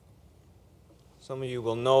Some of you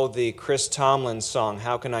will know the Chris Tomlin song,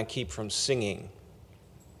 How Can I Keep From Singing?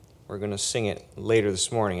 We're going to sing it later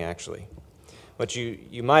this morning, actually. But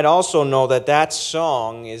you might also know that that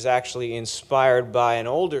song is actually inspired by an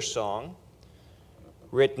older song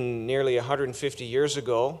written nearly 150 years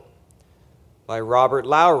ago by Robert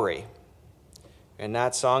Lowry. And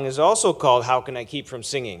that song is also called How Can I Keep From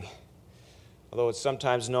Singing? Although it's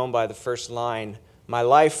sometimes known by the first line, My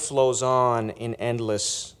life flows on in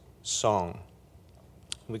endless song.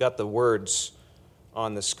 We got the words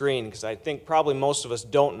on the screen because I think probably most of us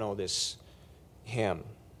don't know this hymn.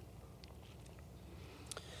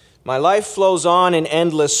 My life flows on in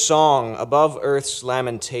endless song above earth's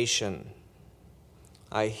lamentation.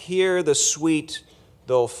 I hear the sweet,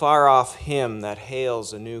 though far-off hymn that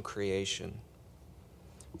hails a new creation.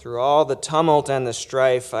 Through all the tumult and the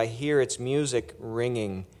strife, I hear its music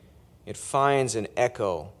ringing. It finds an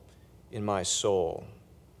echo in my soul.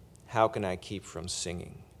 How can I keep from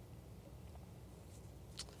singing?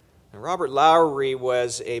 Now, Robert Lowry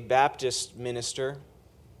was a Baptist minister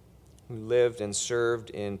who lived and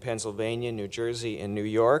served in Pennsylvania, New Jersey, and New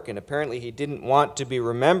York, and apparently he didn't want to be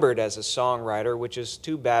remembered as a songwriter, which is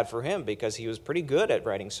too bad for him because he was pretty good at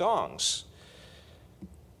writing songs.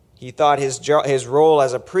 He thought his role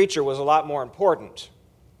as a preacher was a lot more important.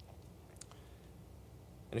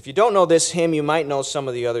 And if you don't know this hymn, you might know some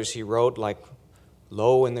of the others he wrote, like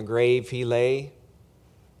Low in the Grave He Lay,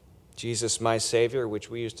 Jesus My Savior, which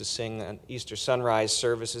we used to sing on Easter sunrise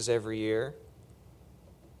services every year.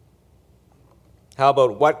 How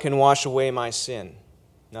about What Can Wash Away My Sin?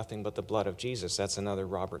 Nothing But the Blood of Jesus. That's another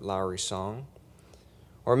Robert Lowry song.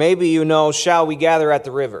 Or maybe you know Shall We Gather at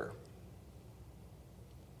the River?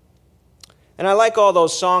 And I like all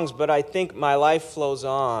those songs, but I think My Life Flows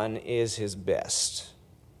On is his best.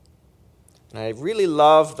 And I really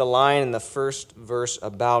love the line in the first verse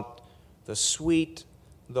about the sweet,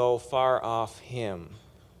 though far-off hymn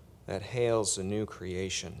that hails a new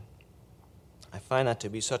creation. I find that to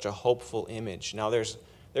be such a hopeful image. Now, there's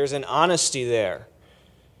an honesty there.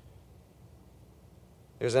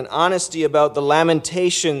 There's an honesty about the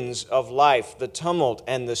lamentations of life, the tumult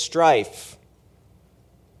and the strife.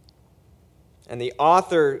 And the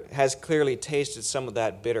author has clearly tasted some of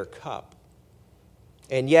that bitter cup.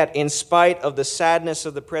 And yet, in spite of the sadness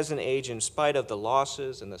of the present age, in spite of the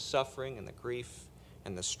losses and the suffering and the grief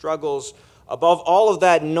and the struggles, above all of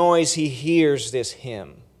that noise, he hears this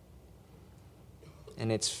hymn.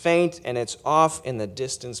 And it's faint and it's off in the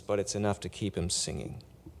distance, but it's enough to keep him singing.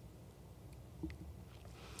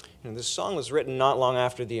 This song was written not long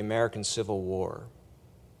after the American Civil War.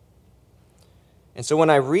 And so when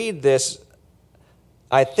I read this,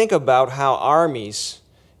 I think about how armies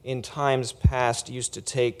in times past used to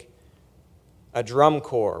take a drum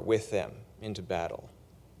corps with them into battle.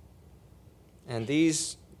 And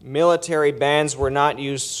these military bands were not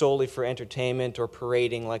used solely for entertainment or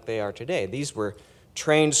parading like they are today. These were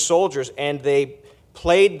trained soldiers, and they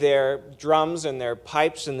played their drums and their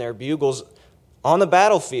pipes and their bugles on the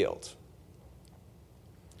battlefield.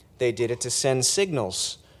 They did it to send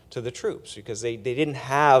signals to the troops because they didn't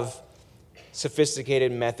have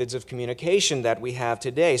sophisticated methods of communication that we have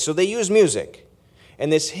today. So they use music.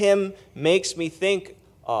 And this hymn makes me think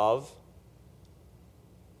of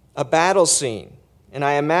a battle scene. And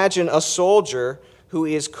I imagine a soldier who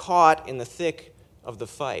is caught in the thick of the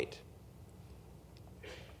fight.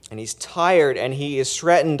 And he's tired and he is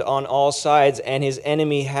threatened on all sides, and his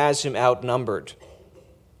enemy has him outnumbered.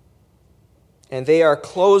 And they are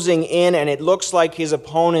closing in, and it looks like his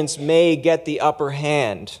opponents may get the upper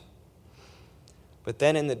hand. But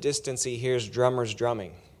then in the distance he hears drummers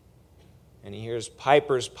drumming, and he hears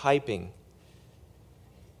pipers piping,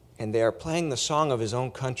 and they are playing the song of his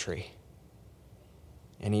own country.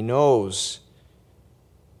 And he knows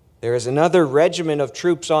there is another regiment of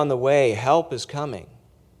troops on the way. Help is coming.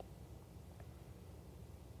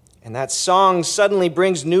 And that song suddenly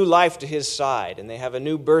brings new life to his side, and they have a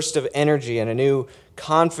new burst of energy and a new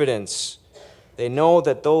confidence. They know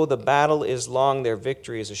that though the battle is long, their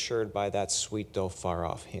victory is assured by that sweet, though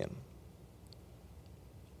far-off hymn.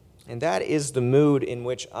 And that is the mood in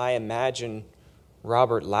which I imagine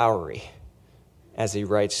Robert Lowry as he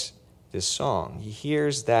writes this song. He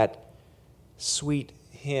hears that sweet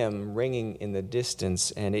hymn ringing in the distance,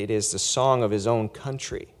 and it is the song of his own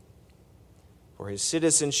country. For his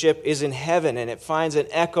citizenship is in heaven, and it finds an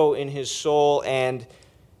echo in his soul, and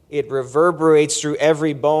it reverberates through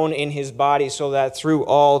every bone in his body, so that through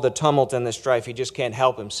all the tumult and the strife, he just can't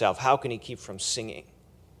help himself. How can he keep from singing?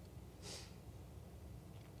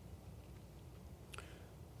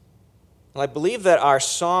 Well, I believe that our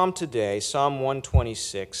psalm today, Psalm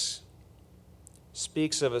 126,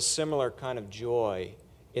 speaks of a similar kind of joy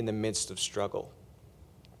in the midst of struggle.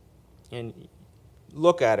 And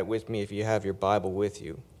look at it with me if you have your Bible with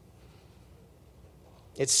you.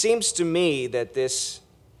 It seems to me that this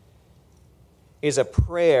is a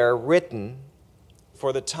prayer written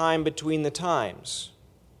for the time between the times.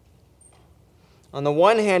 On the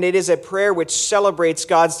one hand, it is a prayer which celebrates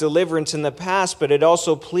God's deliverance in the past, but it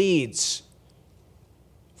also pleads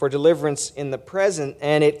for deliverance in the present,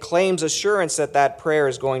 and it claims assurance that that prayer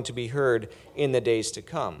is going to be heard in the days to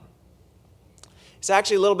come. It's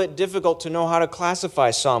actually a little bit difficult to know how to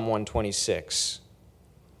classify Psalm 126.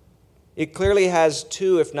 It clearly has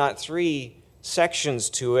 2, if not 3, sections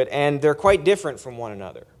to it, and they're quite different from one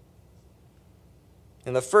another.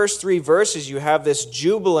 In the first 3 verses, you have this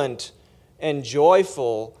jubilant and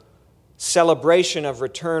joyful celebration of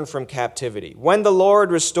return from captivity. When the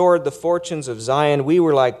Lord restored the fortunes of Zion, we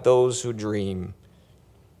were like those who dream.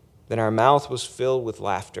 Then our mouth was filled with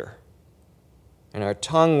laughter, and our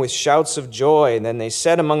tongue with shouts of joy. And then they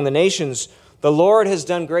said among the nations, the Lord has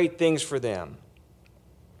done great things for them.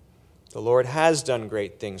 The Lord has done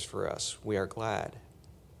great things for us. We are glad.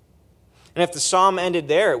 And if the psalm ended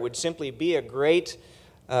there, it would simply be a great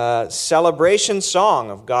celebration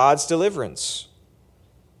song of God's deliverance.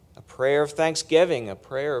 A prayer of thanksgiving, a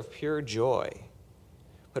prayer of pure joy.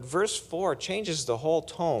 But verse 4 changes the whole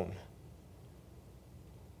tone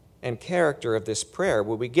and character of this prayer.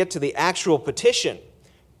 When we get to the actual petition,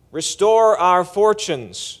 restore our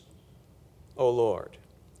fortunes, O Lord.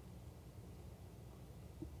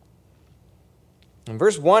 And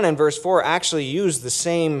verse 1 and verse 4 actually use the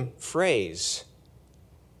same phrase.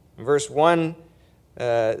 Verse 1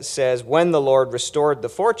 says, when the Lord restored the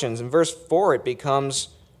fortunes. In verse 4 it becomes,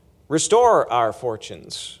 restore our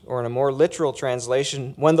fortunes. Or in a more literal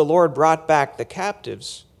translation, when the Lord brought back the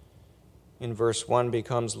captives. In verse 1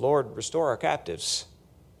 becomes, Lord, restore our captives.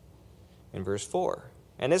 In verse 4.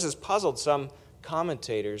 And this has puzzled some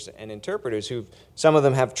commentators and interpreters who, some of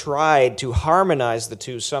them have tried to harmonize the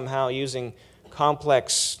two somehow using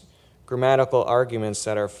complex grammatical arguments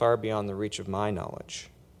that are far beyond the reach of my knowledge.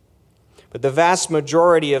 But the vast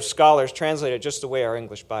majority of scholars translate it just the way our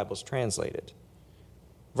English Bibles translate it.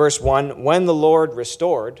 Verse 1, when the Lord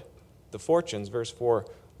restored the fortunes. Verse 4,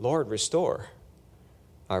 Lord, restore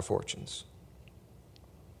our fortunes.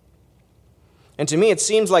 And to me, it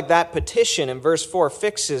seems like that petition in verse 4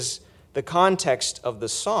 fixes the context of the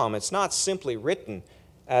psalm. It's not simply written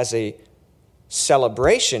as a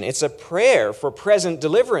celebration. It's a prayer for present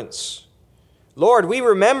deliverance. Lord, we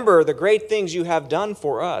remember the great things you have done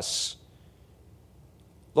for us.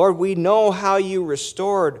 Lord, we know how you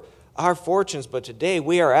restored our fortunes, but today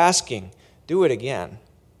we are asking, do it again.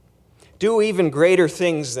 Do even greater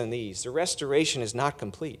things than these. The restoration is not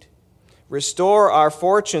complete. Restore our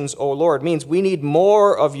fortunes, O Lord, means we need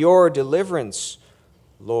more of your deliverance,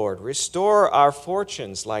 Lord. Restore our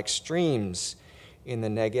fortunes like streams in the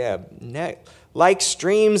Negeb. Like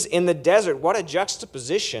streams in the desert. What a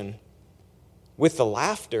juxtaposition with the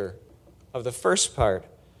laughter of the first part.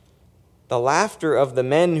 The laughter of the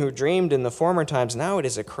men who dreamed in the former times. Now it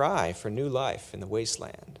is a cry for new life in the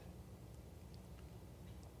wasteland.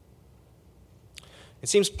 It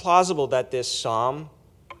seems plausible that this psalm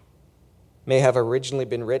may have originally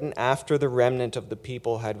been written after the remnant of the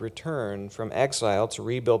people had returned from exile to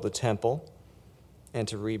rebuild the temple and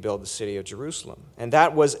to rebuild the city of Jerusalem. And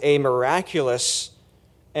that was a miraculous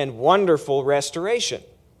and wonderful restoration.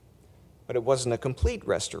 But it wasn't a complete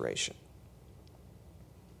restoration.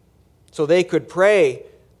 So they could pray,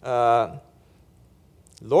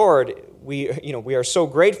 Lord, we are so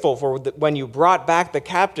grateful for when you brought back the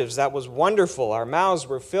captives. That was wonderful. Our mouths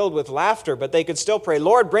were filled with laughter, but they could still pray,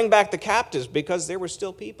 Lord, bring back the captives, because there were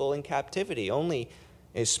still people in captivity. Only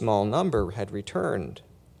a small number had returned.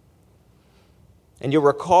 And you'll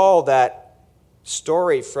recall that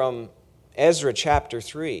story from Ezra chapter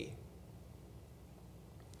 3.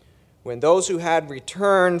 When those who had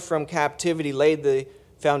returned from captivity laid the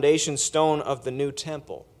foundation stone of the new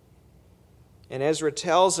temple. And Ezra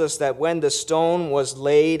tells us that when the stone was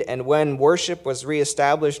laid and when worship was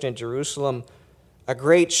reestablished in Jerusalem, a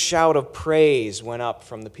great shout of praise went up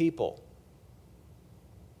from the people.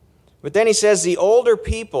 But then he says the older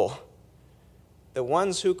people, the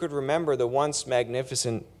ones who could remember the once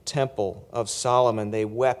magnificent temple of Solomon, they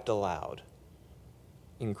wept aloud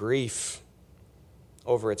in grief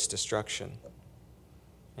over its destruction.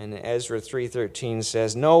 And Ezra 3:13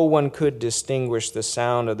 says, no one could distinguish the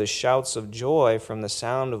sound of the shouts of joy from the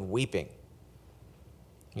sound of weeping,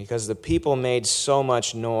 because the people made so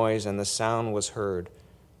much noise and the sound was heard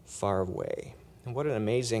far away. And what an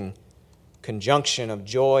amazing conjunction of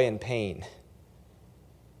joy and pain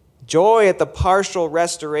joy at the partial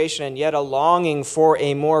restoration, and yet a longing for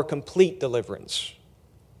a more complete deliverance.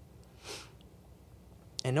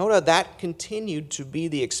 And note that continued to be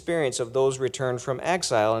the experience of those returned from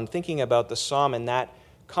exile. And thinking about the psalm in that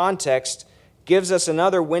context gives us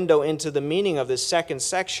another window into the meaning of this second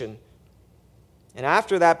section. And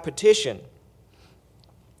after that petition,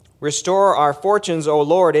 restore our fortunes, O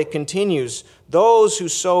Lord, it continues, those who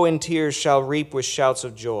sow in tears shall reap with shouts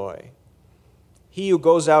of joy. He who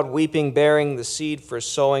goes out weeping, bearing the seed for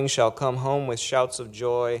sowing, shall come home with shouts of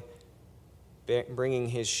joy, bringing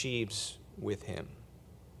his sheaves with him.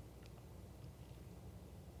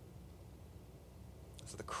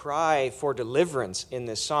 So the cry for deliverance in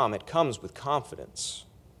this psalm, it comes with confidence.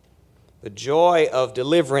 The joy of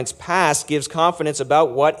deliverance past gives confidence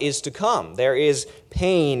about what is to come. There is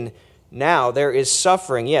pain now. There is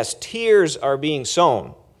suffering. Yes, tears are being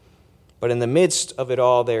sown. But in the midst of it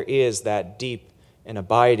all, there is that deep and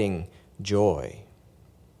abiding joy.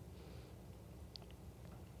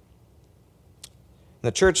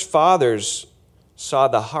 The church fathers saw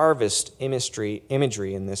the harvest imagery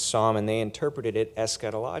in this psalm, and they interpreted it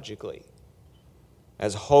eschatologically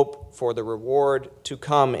as hope for the reward to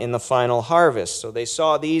come in the final harvest. So they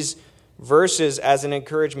saw these verses as an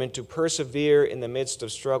encouragement to persevere in the midst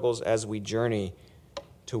of struggles as we journey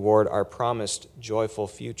toward our promised joyful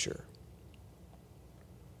future.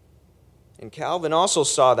 And Calvin also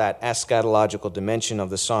saw that eschatological dimension of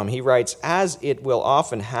the psalm. He writes, as it will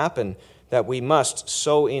often happen that we must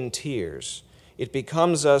sow in tears, it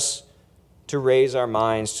becomes us to raise our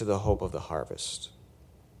minds to the hope of the harvest.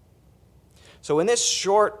 So in this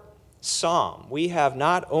short psalm, we have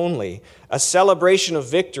not only a celebration of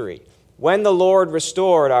victory when the Lord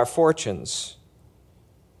restored our fortunes,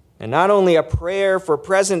 and not only a prayer for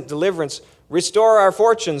present deliverance, restore our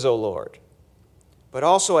fortunes, O Lord, but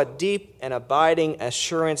also a deep and abiding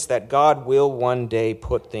assurance that God will one day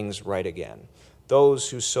put things right again.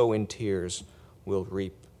 Those who sow in tears will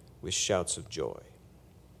reap with shouts of joy.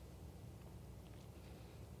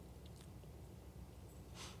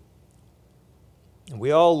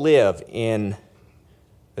 We all live in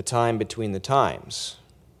the time between the times.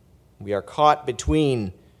 We are caught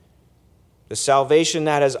between the salvation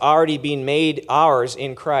that has already been made ours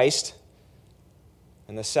in Christ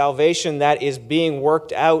and the salvation that is being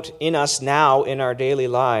worked out in us now in our daily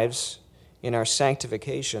lives, in our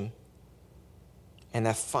sanctification, and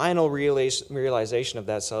the final realization of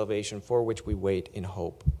that salvation for which we wait in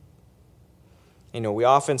hope. We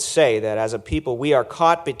often say that as a people we are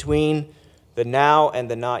caught between the now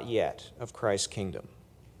and the not yet of Christ's kingdom.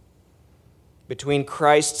 Between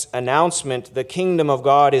Christ's announcement, the kingdom of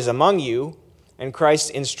God is among you, and Christ's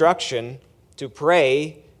instruction to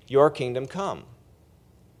pray, your kingdom come.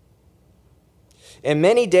 In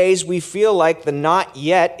many days, we feel like the not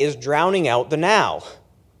yet is drowning out the now.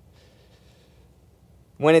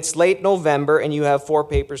 When it's late November and you have 4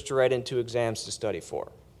 papers to write and 2 exams to study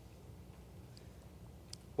for.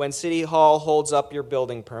 When City Hall holds up your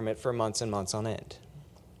building permit for months and months on end.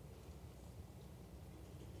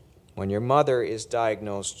 When your mother is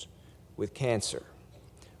diagnosed with cancer.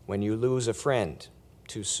 When you lose a friend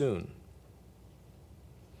too soon.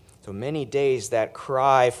 So many days that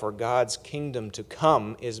cry for God's kingdom to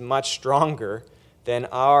come is much stronger than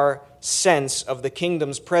our sense of the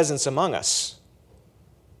kingdom's presence among us.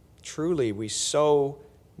 Truly, we sow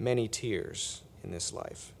many tears in this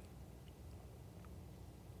life.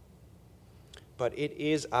 But it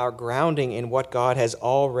is our grounding in what God has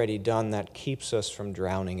already done that keeps us from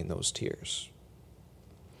drowning in those tears.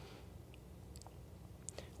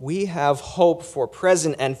 We have hope for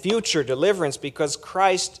present and future deliverance because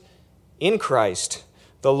in Christ,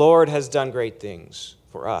 the Lord has done great things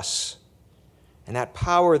for us. And that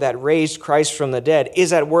power that raised Christ from the dead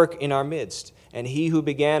is at work in our midst. And he who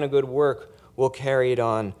began a good work will carry it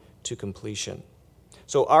on to completion.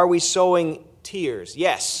 So are we sowing tears?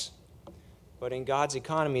 Yes. But in God's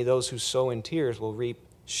economy, those who sow in tears will reap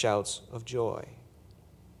shouts of joy.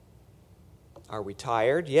 Are we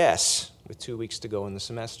tired? Yes, with 2 weeks to go in the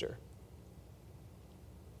semester.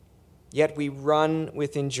 Yet we run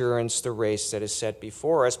with endurance the race that is set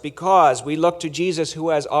before us because we look to Jesus who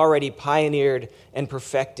has already pioneered and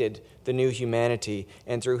perfected the new humanity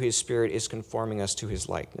and through his Spirit is conforming us to his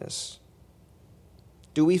likeness.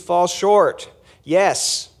 Do we fall short?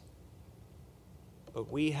 Yes.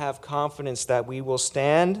 But we have confidence that we will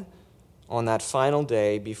stand on that final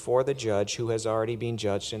day before the judge who has already been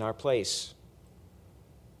judged in our place,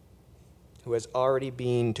 who has already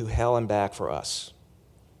been to hell and back for us,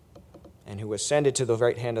 and who ascended to the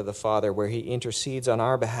right hand of the Father, where he intercedes on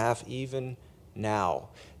our behalf even now.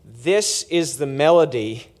 This is the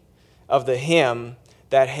melody of the hymn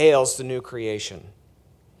that hails the new creation.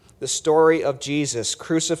 The story of Jesus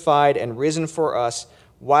crucified and risen for us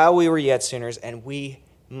while we were yet sinners, and we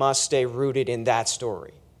must stay rooted in that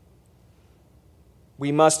story.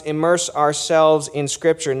 We must immerse ourselves in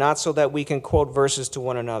Scripture, not so that we can quote verses to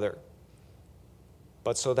one another,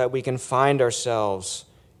 but so that we can find ourselves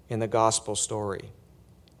in the gospel story.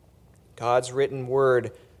 God's written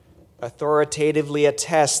word authoritatively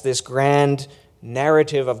attests this grand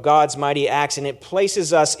narrative of God's mighty acts, and it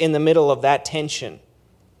places us in the middle of that tension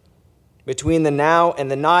between the now and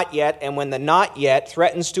the not yet, and when the not yet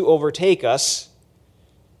threatens to overtake us,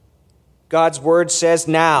 God's word says,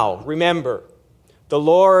 now, remember, the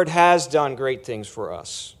Lord has done great things for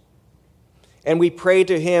us. And we pray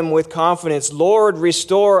to him with confidence, Lord,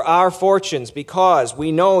 restore our fortunes, because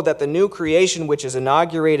we know that the new creation which is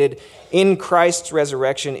inaugurated in Christ's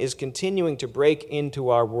resurrection is continuing to break into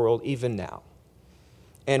our world even now,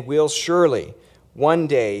 and will surely one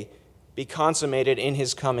day be consummated in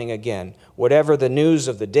his coming again. Whatever the news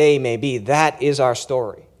of the day may be, that is our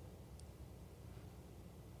story.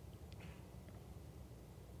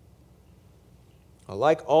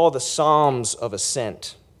 Like all the Psalms of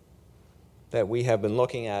Ascent that we have been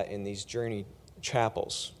looking at in these journey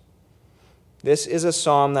chapels, this is a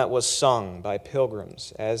psalm that was sung by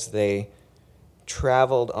pilgrims as they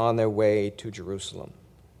traveled on their way to Jerusalem.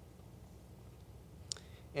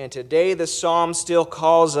 And today the psalm still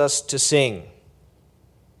calls us to sing,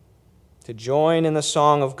 to join in the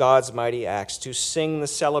song of God's mighty acts, to sing the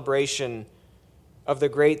celebration of the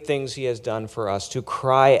great things he has done for us, to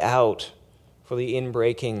cry out for the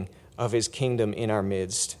inbreaking of his kingdom in our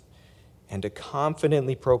midst, and to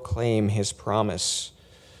confidently proclaim his promise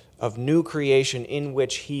of new creation in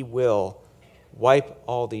which he will wipe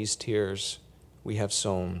all these tears we have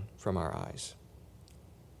sown from our eyes.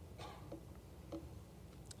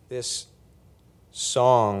 This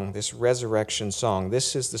song, this resurrection song,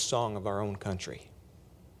 this is the song of our own country.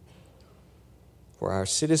 For our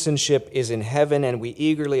citizenship is in heaven, and we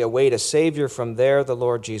eagerly await a Savior from there, the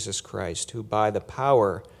Lord Jesus Christ, who by the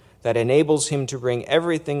power that enables him to bring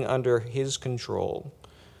everything under his control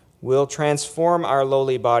will transform our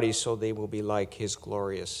lowly bodies so they will be like his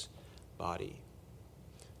glorious body.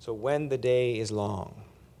 So when the day is long,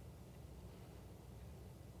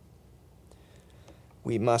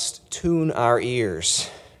 we must tune our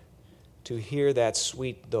ears to hear that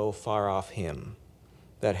sweet though far off hymn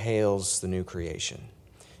that hails the new creation.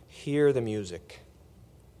 Hear the music.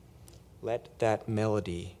 Let that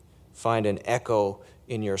melody find an echo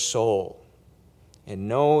in your soul, and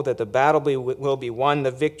know that the battle will be won,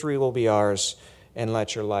 the victory will be ours, and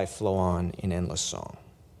let your life flow on in endless song.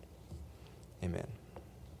 Amen.